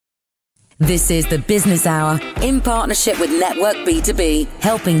This is the Business Hour in partnership with Network B2B,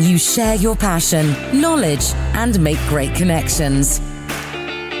 helping you share your passion, knowledge, and make great connections.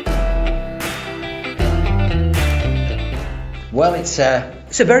 Well, it's a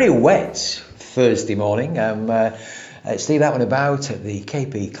very wet Thursday morning. Steve out and about at the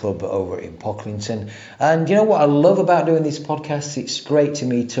KP Club over in Pocklington. And you know what I love about doing this podcast? It's great to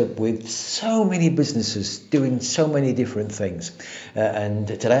meet up with so many businesses doing so many different things. And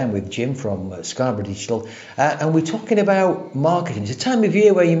today I'm with Jim from Scarborough Digital. And we're talking about marketing. It's a time of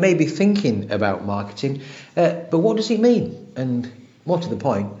year where you may be thinking about marketing. But what does it mean? And more to the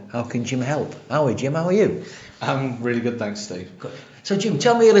point, how can Jim help? How are you, Jim? How are you? I'm really good, thanks, Steve. Good. So, Jim,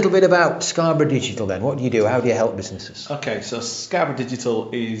 tell me a little bit about Scarborough Digital then. What do you do? How do you help businesses? Okay, so Scarborough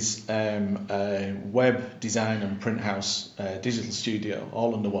Digital is a web design and print house digital studio,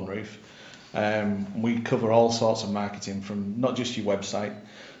 all under one roof. We cover all sorts of marketing, from not just your website,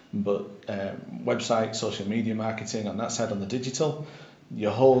 but website, social media marketing on that side on the digital,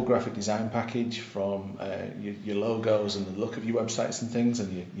 your whole graphic design package from your logos and the look of your websites and things,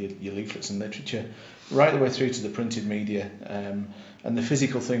 and your leaflets and literature, right the way through to the printed media and the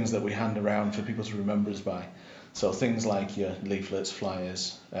physical things that we hand around for people to remember us by. So things like your leaflets,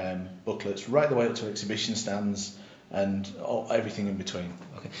 flyers, booklets, right the way up to exhibition stands and everything in between.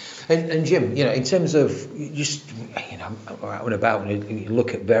 Okay. And Jim, in terms of just out and about and you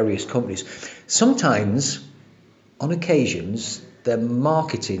look at various companies, sometimes, on occasions, their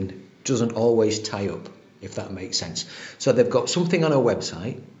marketing doesn't always tie up, if that makes sense. So they've got something on a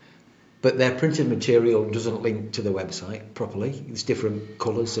website, but their printed material doesn't link to the website properly. It's different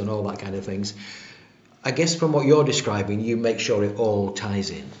colours and all that kind of things. I guess from what you're describing, you make sure it all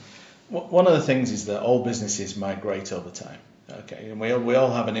ties in. One of the things is that all businesses migrate over time. Okay, and we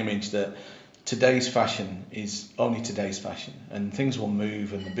all have an image that today's fashion is only today's fashion, and things will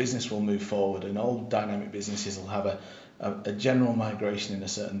move and the business will move forward, and all dynamic businesses will have a general migration in a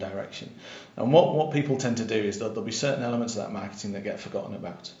certain direction. And what people tend to do is that there'll be certain elements of that marketing that get forgotten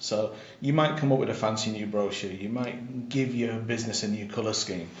about. So you might come up with a fancy new brochure, you might give your business a new colour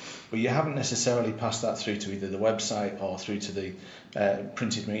scheme, but you haven't necessarily passed that through to either the website or through to the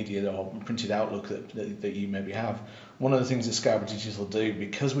printed media or printed outlook that you maybe have. One of the things that Scarborough Digital do,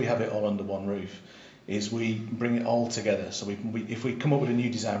 because we have it all under one roof, is we bring it all together. So if we come up with a new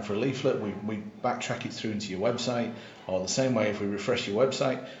design for a leaflet, we backtrack it through into your website, or the same way if we refresh your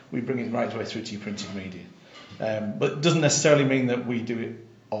website, we bring it right the way through to your printed media. But it doesn't necessarily mean that we do it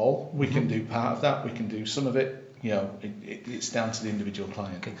all. We can do part of that, we can do some of it. It's down to the individual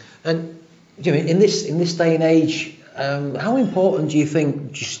client. Okay. And Jimmy, in this day and age, how important do you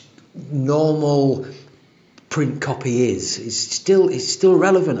think just normal print copy is? It's still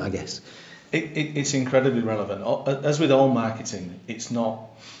relevant, I guess. It's incredibly relevant. As with all marketing, it's not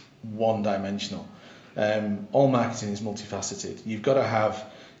one-dimensional. All marketing is multifaceted. You've got to have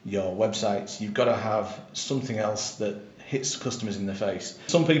your websites, you've got to have something else that hits customers in the face.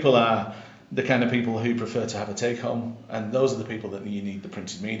 Some people are the kind of people who prefer to have a take-home, and those are the people that you need the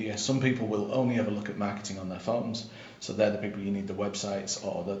printed media. Some people will only ever look at marketing on their phones, so they're the people you need the websites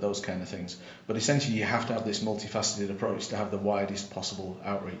or those kind of things. But essentially you have to have this multifaceted approach to have the widest possible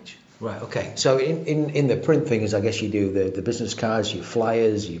outreach. Right, okay. So in the print things, I guess you do the business cards, your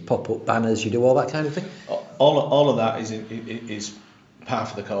flyers, your pop-up banners, you do all that kind of thing? All of that is par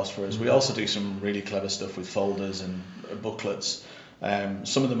for the course for us. We also do some really clever stuff with folders and booklets.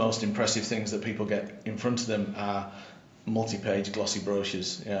 Some of the most impressive things that people get in front of them are multi-page glossy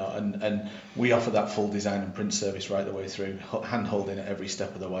brochures, and we offer that full design and print service right the way through, hand-holding at every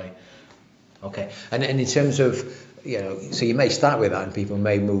step of the way. Okay, and in terms of, so you may start with that and people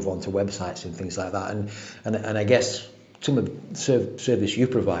may move on to websites and things like that, and I guess some of the service you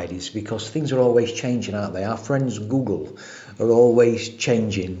provide is because things are always changing, aren't they? Our friends Google are always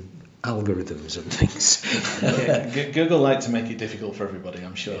changing algorithms and things. Google like to make it difficult for everybody,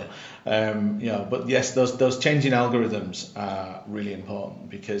 I'm sure. Yeah. But yes, those changing algorithms are really important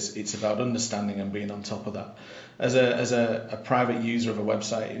because it's about understanding and being on top of that. As a private user of a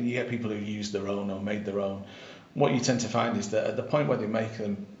website, you get people who use their own or made their own. What you tend to find is that at the point where they make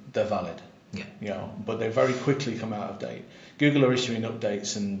them, they're valid. Yeah. But they very quickly come out of date. Google are issuing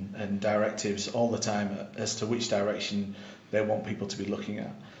updates and directives all the time as to which direction they want people to be looking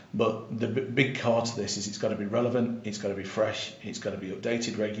at. But the big core to this is it's got to be relevant, it's got to be fresh, it's got to be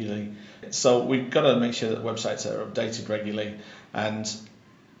updated regularly. So we've got to make sure that websites are updated regularly, and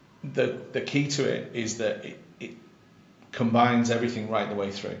the key to it is that it combines everything right the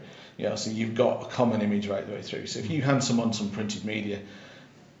way through. So you've got a common image right the way through. So if you hand someone some printed media,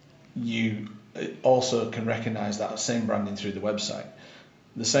 you also can recognise that same branding through the website.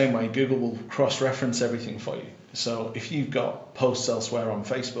 The same way Google will cross-reference everything for you. So if you've got posts elsewhere on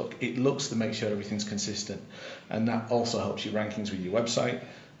Facebook, it looks to make sure everything's consistent, and that also helps your rankings with your website,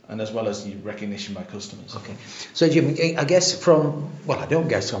 and as well as your recognition by customers. Okay. So Jim, I guess I'm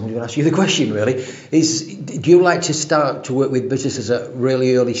going to ask you the question really, do you like to start to work with businesses at a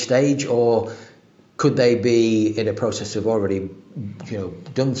really early stage, or could they be in a process of already,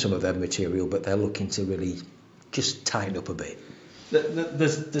 done some of their material, but they're looking to really just tighten up a bit?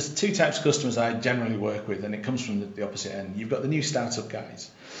 There's two types of customers I generally work with, and it comes from the opposite end. You've got the new startup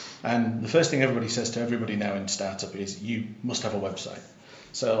guys, and the first thing everybody says to everybody now in startup is you must have a website.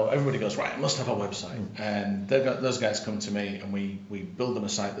 So everybody goes, right, I must have a website, and those guys come to me, and we build them a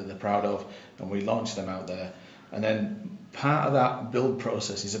site that they're proud of, and we launch them out there. And then part of that build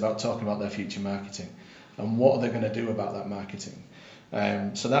process is about talking about their future marketing and what are they going to do about that marketing.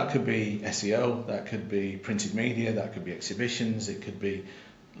 So that could be SEO, that could be printed media, that could be exhibitions, it could be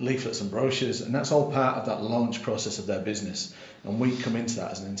leaflets and brochures, and that's all part of that launch process of their business, and we come into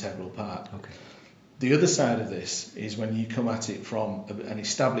that as an integral part. Okay. The other side of this is when you come at it from an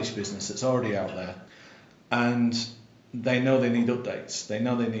established business that's already out there, and they know they need updates. They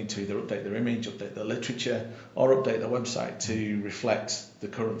know they need to either update their image, update their literature, or update their website to reflect the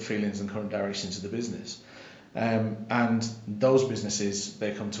current feelings and current directions of the business. And those businesses,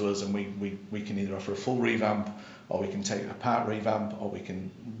 they come to us, and we can either offer a full revamp, or we can take a part revamp, or we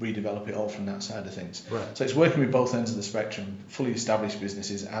can redevelop it all from that side of things. Right. So it's working with both ends of the spectrum, fully established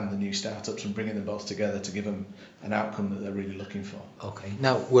businesses and the new startups, and bringing them both together to give them an outcome that they're really looking for. Okay.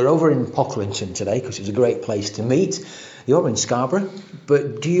 Now, we're over in Pocklington today because it's a great place to meet. You're in Scarborough,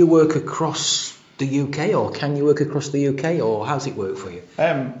 but do you work across the UK, or can you work across the UK, or how's it work for you?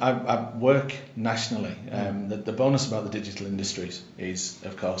 I work nationally. The bonus about the digital industries is,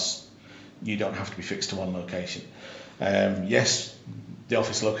 of course, you don't have to be fixed to one location. Yes, the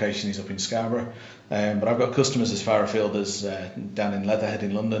office location is up in Scarborough, but I've got customers as far afield as down in Leatherhead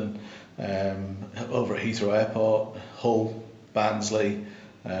in London, over at Heathrow Airport, Hull, Barnsley,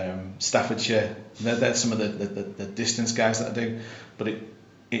 Staffordshire. They're some of the distance guys that I do, but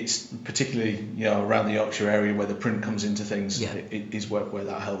it's particularly around the Yorkshire area where the print comes into things. Yeah. It is where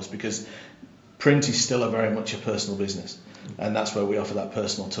that helps, because print is still very much a personal business, and that's where we offer that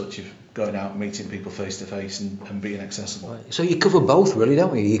personal touch of going out and meeting people face to face and being accessible. Right. So you cover both, really,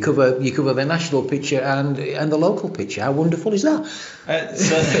 don't you? You cover the national picture and the local picture. How wonderful is that?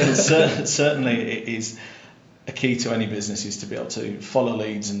 Certainly, it is a key to any business is to be able to follow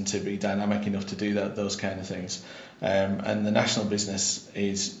leads and to be dynamic enough to do those kind of things. And the national business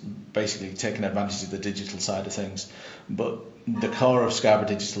is basically taking advantage of the digital side of things, but the core of Scarborough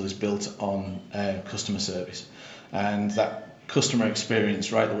Digital is built on customer service, and that customer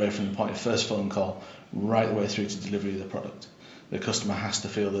experience right the way from the point of first phone call right the way through to delivery of the product. The customer has to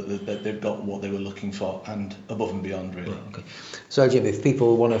feel that they've got what they were looking for and above and beyond, really. Right, okay. So Jim, if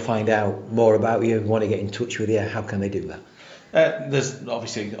people want to find out more about you, want to get in touch with you, how can they do that? There's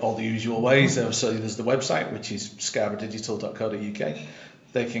obviously all the usual ways. So there's the website, which is scarboroughdigital.co.uk.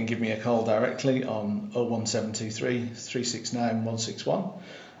 They can give me a call directly on 01723 369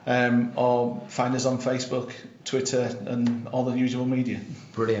 161, or find us on Facebook, Twitter, and all the usual media.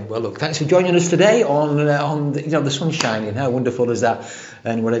 Brilliant. Well, look, thanks for joining us today on the sun's shining. How wonderful is that?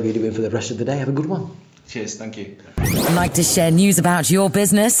 And whatever you're doing for the rest of the day, have a good one. Cheers. Thank you. Like to share news about your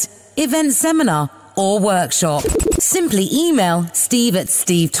business, event, seminar, or workshop? Simply email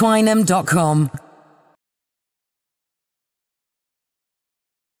steve@stevetwynham.com.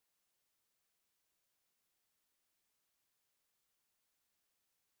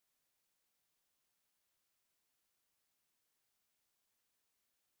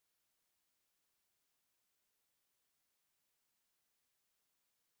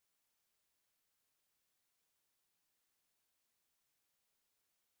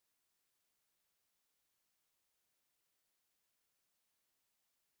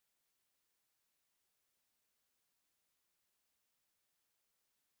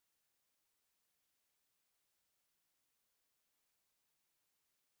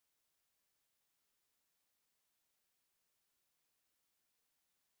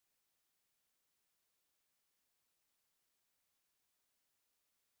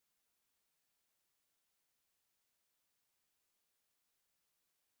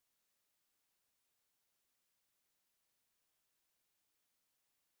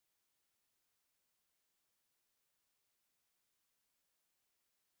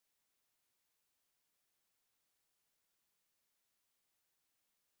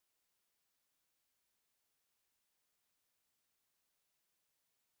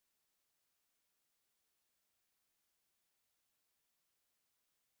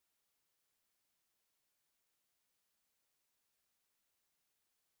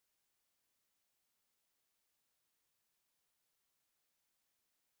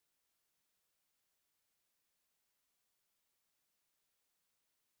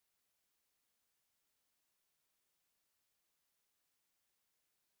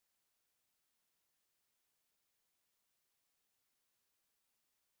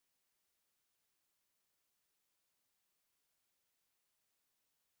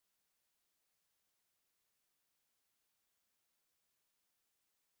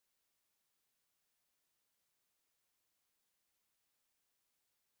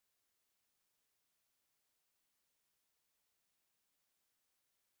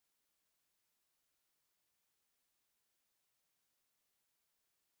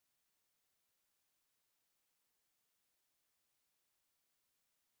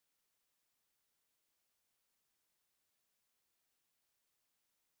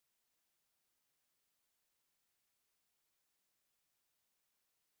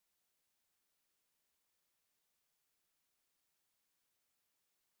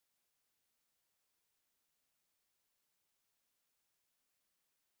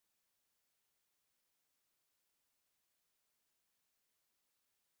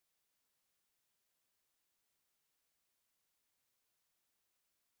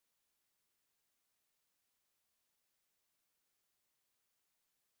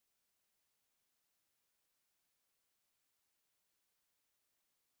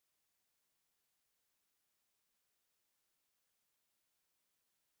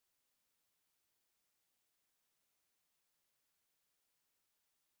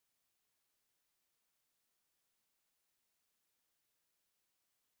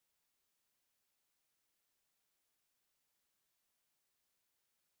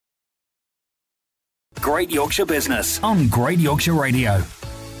 Great Yorkshire Business on Great Yorkshire Radio.